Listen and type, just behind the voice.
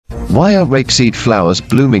Why are rapeseed flowers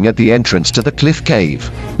blooming at the entrance to the cliff cave?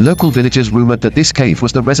 Local villagers rumored that this cave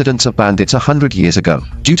was the residence of bandits 100 years ago.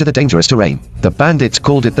 Due to the dangerous terrain, the bandits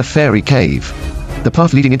called it the Fairy Cave. The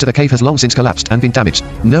path leading into the cave has long since collapsed and been damaged.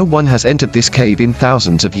 No one has entered this cave in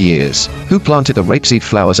thousands of years. Who planted the rapeseed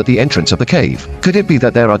flowers at the entrance of the cave? Could it be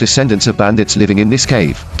that there are descendants of bandits living in this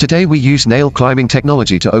cave? Today we use nail climbing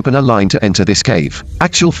technology to open a line to enter this cave.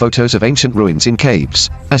 Actual photos of ancient ruins in caves.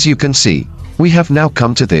 As you can see, we have now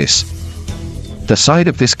come to this. The side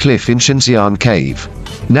of this cliff in Shenzhen Cave.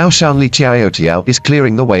 Now Shanli Tiao is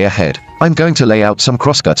clearing the way ahead. I'm going to lay out some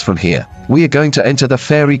crosscuts from here. We are going to enter the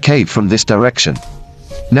Fairy Cave from this direction.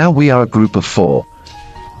 Now we are a group of 4.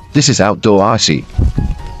 This is Outdoor Archie.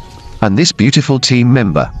 And this beautiful team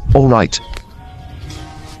member. Alright.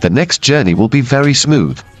 The next journey will be very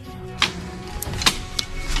smooth.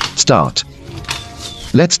 Start.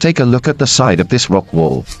 Let's take a look at the side of this rock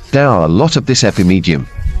wall. There are a lot of this epimedium.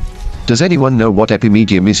 Does anyone know what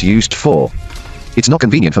epimedium is used for? It's not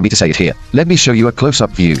convenient for me to say it here. Let me show you a close-up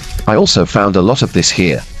view. I also found a lot of this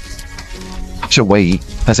here. XiaoBei.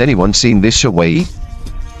 Has anyone seen this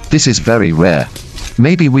XiaoBei? This is very rare.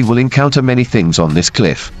 Maybe we will encounter many things on this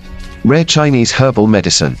cliff. Rare Chinese herbal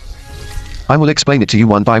medicine. I will explain it to you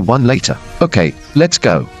one by one later. Okay, let's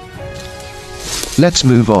go. Let's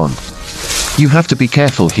move on. You have to be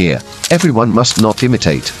careful here. Everyone must not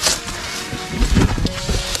imitate.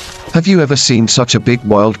 Have you ever seen such a big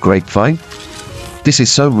wild grapevine? This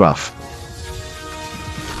is so rough.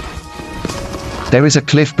 There is a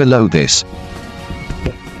cliff below this.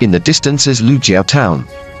 In the distance is Lujiao town.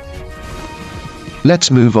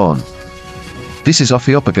 Let's move on. This is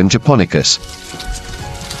Ophiopagon japonicus.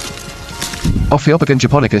 Ophiopagon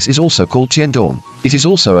japonicus is also called qiandong. It is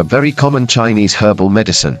also a very common Chinese herbal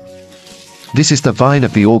medicine. This is the vine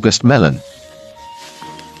of the August melon.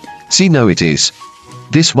 See, no, it is.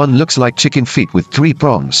 This one looks like chicken feet with 3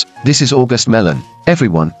 prongs. This is August melon.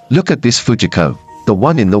 Everyone, look at this Fujiko. The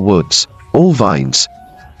one in the woods. All vines.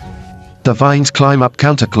 The vines climb up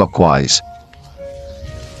counterclockwise.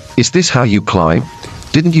 Is this how you climb?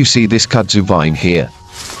 Didn't you see this kudzu vine here?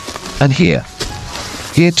 And here.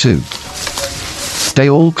 Here too. They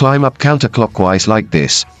all climb up counterclockwise like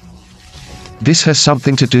this. This has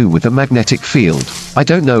something to do with the magnetic field. I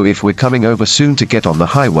don't know if we're coming over soon to get on the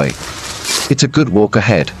highway. It's a good walk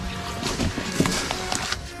ahead.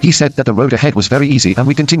 He said that the road ahead was very easy and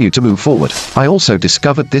we continued to move forward. I also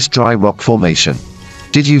discovered this dry rock formation.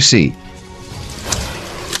 Did you see?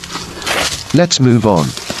 Let's move on.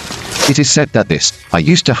 It is said that I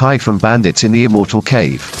used to hide from bandits in the Immortal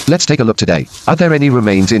cave. Let's take a look today. Are there any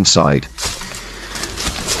remains inside?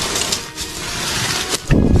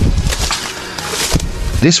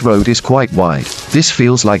 This road is quite wide. This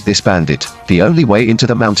feels like this bandit. The only way into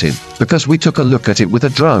the mountain, because we took a look at it with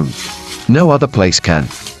a drone. No other place can.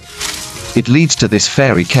 It leads to this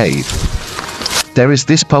fairy cave. There is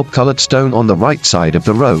this pulp-colored stone on the right side of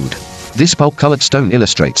the road. This pulp-colored stone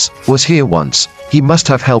illustrates, was here once. He must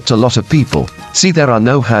have helped a lot of people. See, there are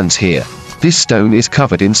no hands here. This stone is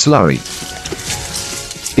covered in slurry.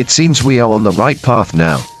 It seems we are on the right path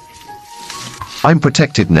now. I'm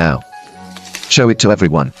protected now. Show it to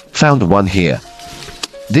everyone. Found one here.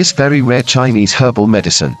 This very rare Chinese herbal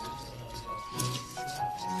medicine.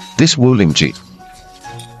 This Wulingji.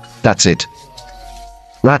 That's it.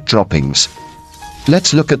 Rat droppings.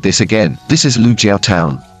 Let's look at this again. This is Lujiao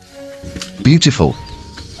town. Beautiful.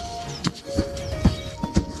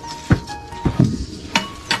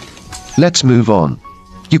 Let's move on.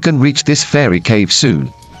 You can reach this fairy cave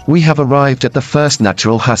soon. We have arrived at the first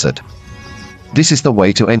natural hazard. This is the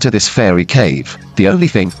way to enter this fairy cave. The only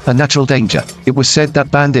thing, a natural danger. It was said that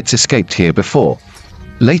bandits escaped here before.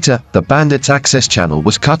 Later, the bandits' access channel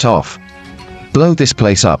was cut off. Blow this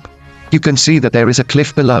place up. You can see that there is a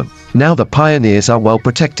cliff below. Now the pioneers are well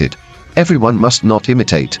protected. Everyone must not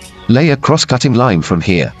imitate. Lay a cross-cutting line from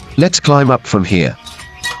here. Let's climb up from here.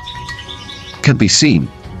 Can be seen.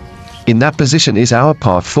 In that position is our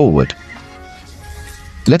path forward.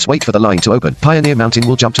 Let's wait for the line to open. Pioneer Mountain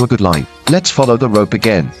will jump to a good line. Let's follow the rope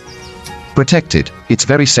again. Protected. It's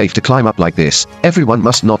very safe to climb up like this. Everyone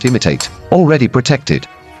must not imitate. Already protected.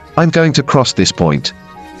 I'm going to cross this point.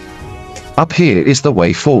 Up here is the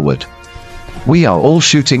way forward. We are all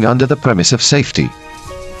shooting under the premise of safety.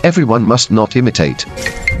 Everyone must not imitate.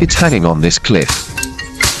 It's hanging on this cliff.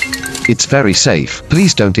 It's very safe.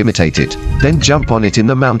 Please don't imitate it. Then jump on it in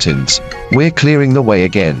the mountains. We're clearing the way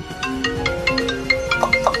again.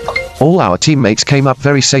 All our teammates came up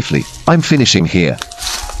very safely. I'm finishing here.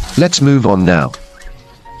 Let's move on now.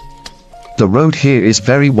 The road here is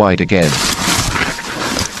very wide again.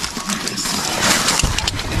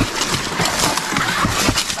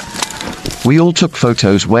 We all took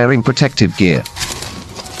photos wearing protective gear.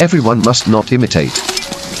 Everyone must not imitate.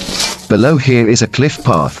 Below here is a cliff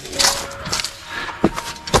path.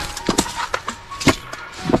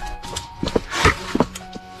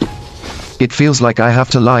 It feels like I have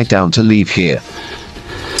to lie down to leave here.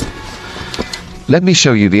 Let me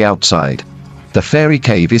show you the outside. The fairy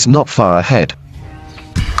cave is not far ahead.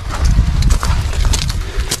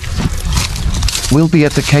 We'll be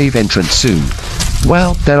at the cave entrance soon.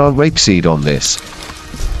 Well, there are rapeseed on this.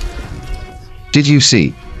 Did you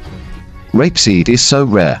see? Rapeseed is so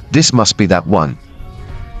rare, this must be that one.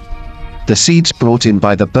 The seeds brought in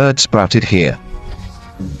by the bird sprouted here.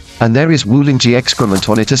 And there is Woolingji excrement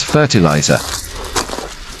on it as fertilizer.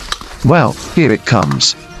 Well, here it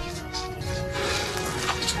comes.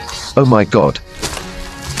 Oh my god.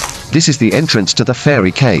 This is the entrance to the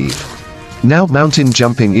fairy cave. Now mountain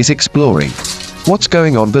jumping is exploring. What's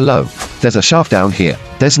going on below? There's a shaft down here.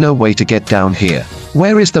 There's no way to get down here.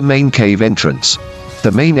 Where is the main cave entrance?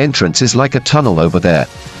 The main entrance is like a tunnel over there.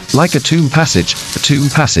 Like a tomb passage,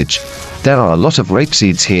 There are a lot of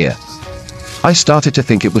rapeseeds here. I started to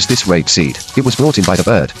think it was this rapeseed. It was brought in by the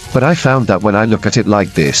bird, but I found that when I look at it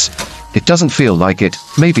like this, it doesn't feel like it.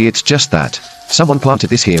 Maybe it's just that someone planted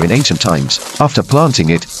this here in ancient times. After planting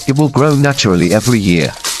it, it will grow naturally every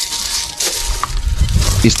year.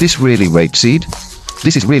 Is this really rapeseed?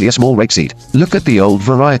 This is really a small rapeseed. Look at the old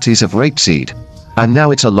varieties of rapeseed. And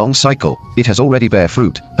now it's a long cycle. It has already bear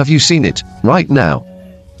fruit. Have you seen it? Right now.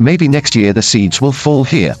 Maybe next year the seeds will fall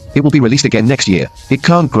here. It will be released again next year. It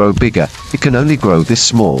can't grow bigger. It can only grow this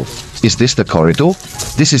small. Is this the corridor?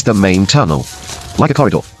 This is the main tunnel. Like a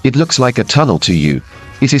corridor. It looks like a tunnel to you.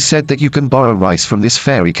 It is said that you can borrow rice from this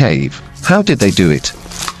fairy cave. How did they do it?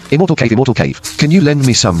 Immortal cave. Can you lend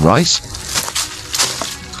me some rice?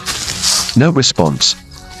 No response.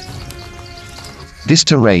 This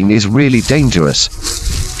terrain is really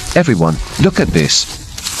dangerous. Everyone, look at this.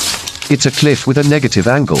 It's a cliff with a negative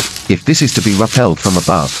angle. If this is to be rappelled from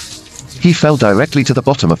above. He fell directly to the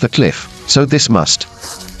bottom of the cliff, so this must.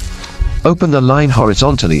 Open the line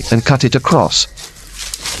horizontally and cut it across.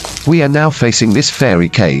 We are now facing this fairy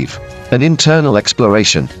cave. An internal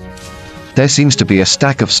exploration. There seems to be a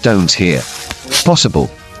stack of stones here. Possible.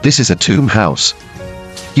 This is a tomb house.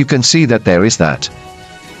 You can see that there is that.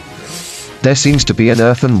 There seems to be an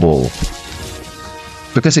earthen wall.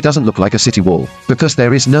 Because it doesn't look like a city wall. Because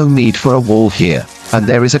there is no need for a wall here. And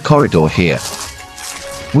there is a corridor here.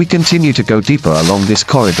 We continue to go deeper along this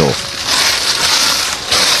corridor.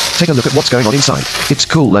 Take a look at what's going on inside. It's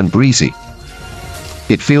cool and breezy.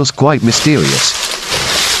 It feels quite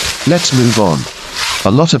mysterious. Let's move on.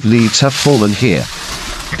 A lot of leaves have fallen here.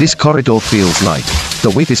 This corridor feels light. The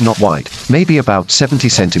width is not wide, maybe about 70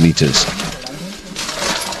 centimeters.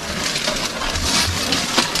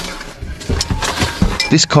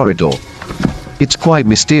 This corridor. It's quite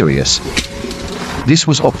mysterious. This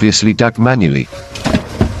was obviously dug manually.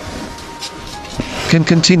 Can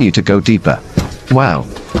continue to go deeper. Wow.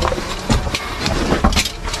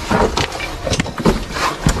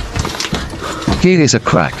 Here is a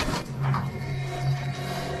crack.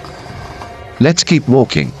 Let's keep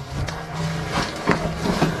walking.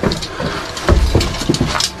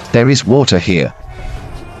 There is water here.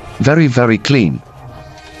 Very, very clean.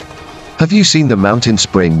 Have you seen the mountain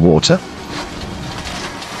spring water?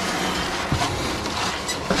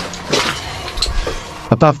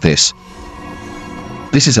 Above this.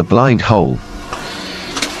 This is a blind hole.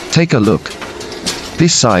 Take a look.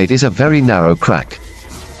 This side is a very narrow crack.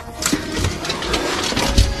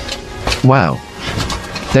 Wow.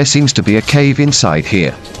 There seems to be a cave inside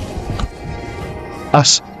here.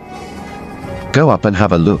 Us. Go up and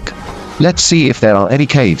have a look. Let's see if there are any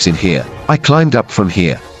caves in here. I climbed up from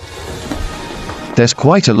here. There's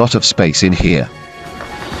quite a lot of space in here.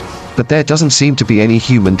 But there doesn't seem to be any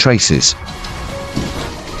human traces.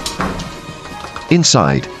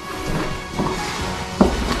 Inside.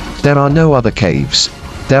 There are no other caves.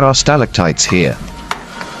 There are stalactites here.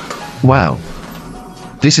 Wow.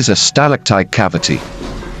 This is a stalactite cavity.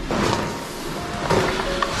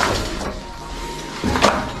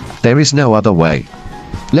 There is no other way.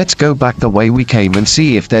 Let's go back the way we came and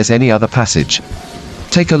see if there's any other passage.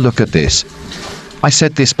 Take a look at this. I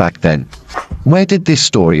said this back then. Where did this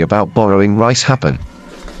story about borrowing rice happen?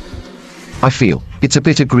 I feel it's a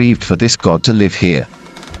bit aggrieved for this god to live here.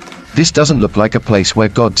 This doesn't look like a place where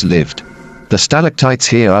gods lived. The stalactites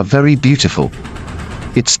here are very beautiful.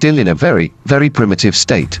 It's still in a very, very primitive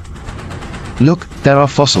state. Look, there are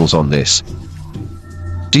fossils on this.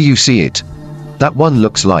 Do you see it? That one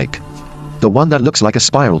looks like. The one that looks like a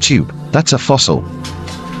spiral tube, that's a fossil.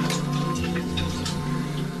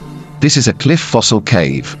 This is a cliff fossil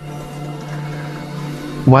cave.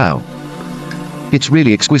 Wow. It's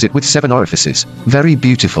really exquisite with 7 orifices. Very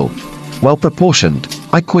beautiful. Well proportioned.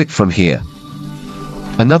 I quit from here.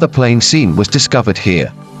 Another plain scene was discovered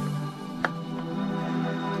here.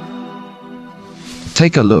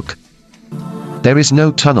 Take a look. There is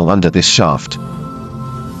no tunnel under this shaft.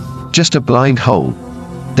 Just a blind hole.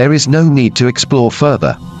 There is no need to explore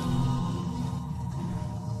further.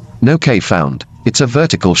 No cave found. It's a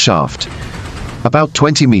vertical shaft. About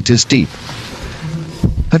 20 meters deep.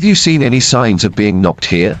 Have you seen any signs of being knocked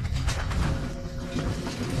here?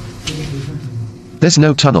 There's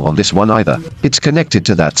no tunnel on this one either. It's connected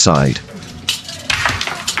to that side.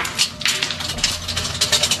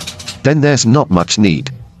 Then there's not much need.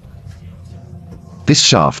 This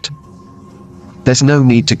shaft. There's no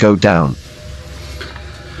need to go down.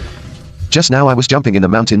 Just now I was jumping in the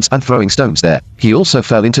mountains and throwing stones there. He also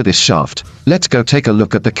fell into this shaft. Let's go take a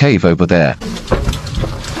look at the cave over there.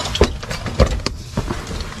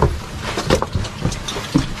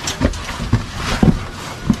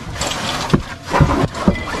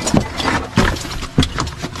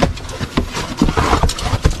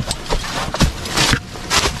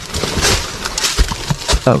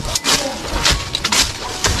 Oh.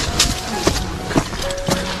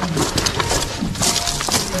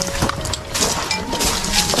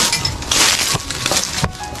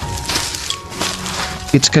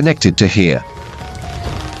 It's connected to here.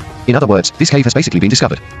 In other words, this cave has basically been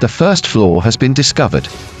discovered. The first floor has been discovered.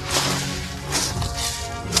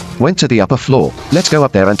 Went to the upper floor. Let's go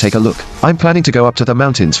up there and take a look. I'm planning to go up to the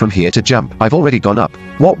mountains from here to jump. I've already gone up.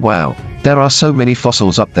 What? Wow. There are so many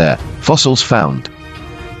fossils up there. Fossils found.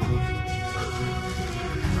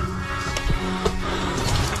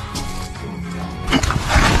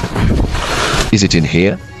 Is it in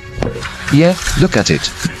here? Yeah, look at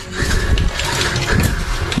it.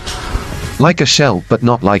 Like a shell, but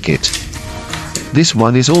not like it. This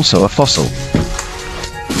one is also a fossil.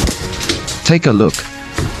 Take a look.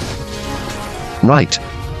 Right.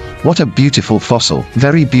 What a beautiful fossil.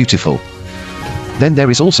 Very beautiful. Then there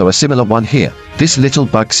is also a similar one here. This little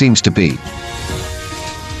bug seems to be.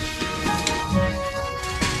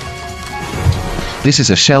 This is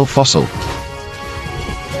a shell fossil.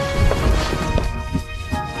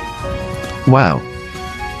 Wow.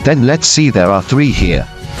 Then let's see, there are 3 here.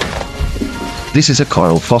 This is a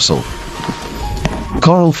coral fossil.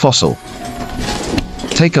 Coral fossil.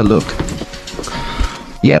 Take a look.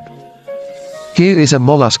 Yep. Here is a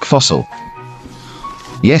mollusk fossil.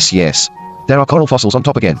 Yes, yes. There are coral fossils on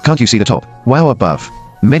top again. Can't you see the top? Wow, above.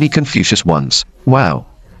 Many Confucius ones. Wow.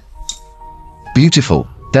 Beautiful.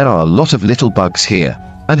 There are a lot of little bugs here.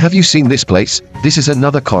 And have you seen this place? This is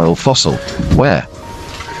another coral fossil. Where?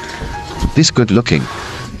 This good looking.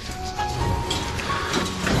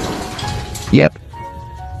 Yep.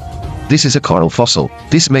 This is a coral fossil.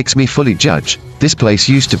 This makes me fully judge. This place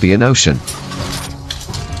used to be an ocean.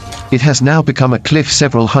 It has now become a cliff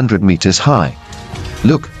several hundred meters high.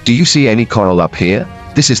 Look, do you see any coral up here?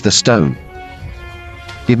 This is the stone.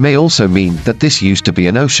 It may also mean that this used to be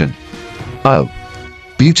an ocean. Oh.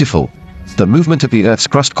 Beautiful. The movement of the Earth's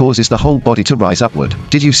crust causes the whole body to rise upward.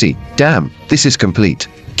 Did you see? Damn, this is complete.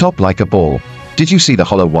 Top like a ball. Did you see the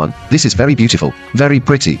hollow one? This is very beautiful. Very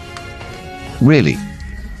pretty. Really.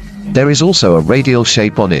 There is also a radial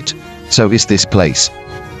shape on it. So is this place.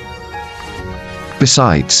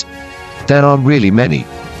 Besides, there are really many.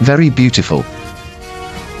 Very beautiful.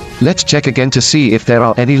 Let's check again to see if there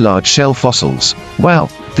are any large shell fossils. Wow,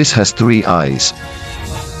 this has 3 eyes.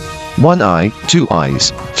 1 eye, 2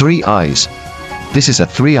 eyes, 3 eyes. This is a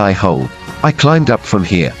 3-eye hole. I climbed up from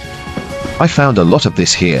here. I found a lot of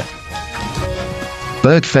this here.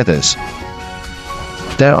 Bird feathers.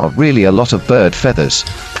 There are really a lot of bird feathers.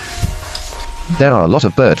 There are a lot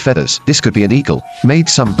of bird feathers. This could be an eagle. Made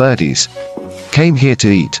some birdies. Came here to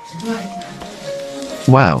eat.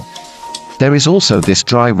 Wow. There is also this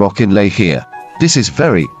dry rock inlay here. This is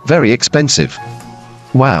very, very expensive.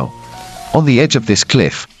 Wow. On the edge of this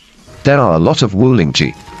cliff, there are a lot of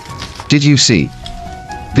Woolingji. Did you see?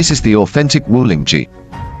 This is the authentic Woolingji.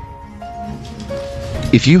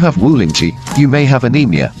 If you have Woolingji, you may have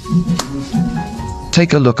anemia.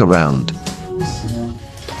 Take a look around.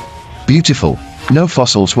 Beautiful. No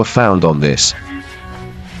fossils were found on this.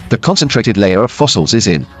 The concentrated layer of fossils is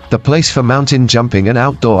in the place for mountain jumping and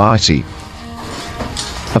outdoor arty.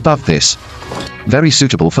 Above this, very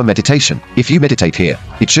suitable for meditation. If you meditate here,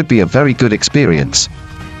 it should be a very good experience.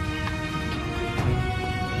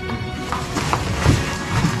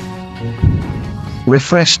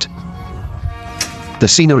 Refreshed. The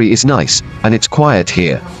scenery is nice, and it's quiet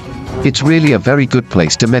here. It's really a very good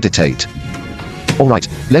place to meditate. Alright,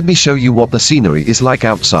 let me show you what the scenery is like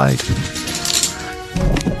outside.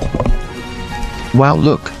 Wow,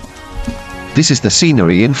 look. This is the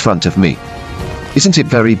scenery in front of me. Isn't it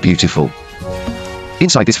very beautiful?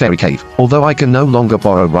 Inside this fairy cave, although I can no longer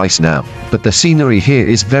borrow rice now, but the scenery here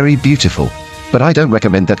is very beautiful. But I don't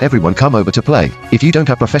recommend that everyone come over to play. If you don't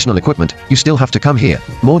have professional equipment, you still have to come here.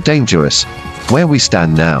 More dangerous. Where we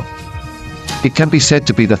stand now. It can be said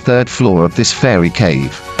to be the third floor of this fairy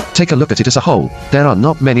cave. Take a look at it as a whole. There are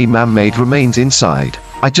not many man-made remains inside.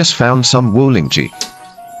 I just found some Wolingji.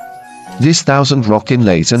 This 1,000 rock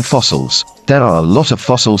inlays and fossils. There are a lot of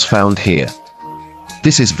fossils found here.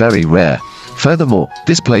 This is very rare. Furthermore,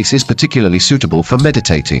 this place is particularly suitable for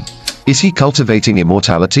meditating. Is he cultivating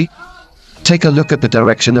immortality? Take a look at the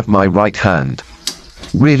direction of my right hand.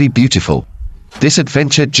 Really beautiful. This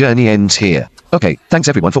adventure journey ends here. Okay, thanks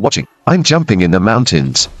everyone for watching. I'm jumping in the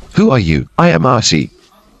mountains. Who are you? I am Archie.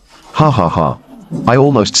 Ha ha ha. I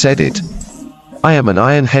almost said it. I am an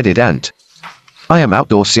iron-headed ant. I am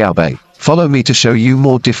outdoor XiaoBei. Follow me to show you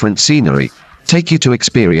more different scenery. Take you to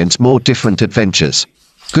experience more different adventures.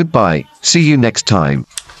 Goodbye, see you next time.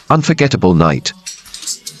 Unforgettable night.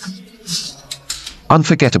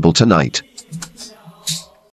 Unforgettable tonight.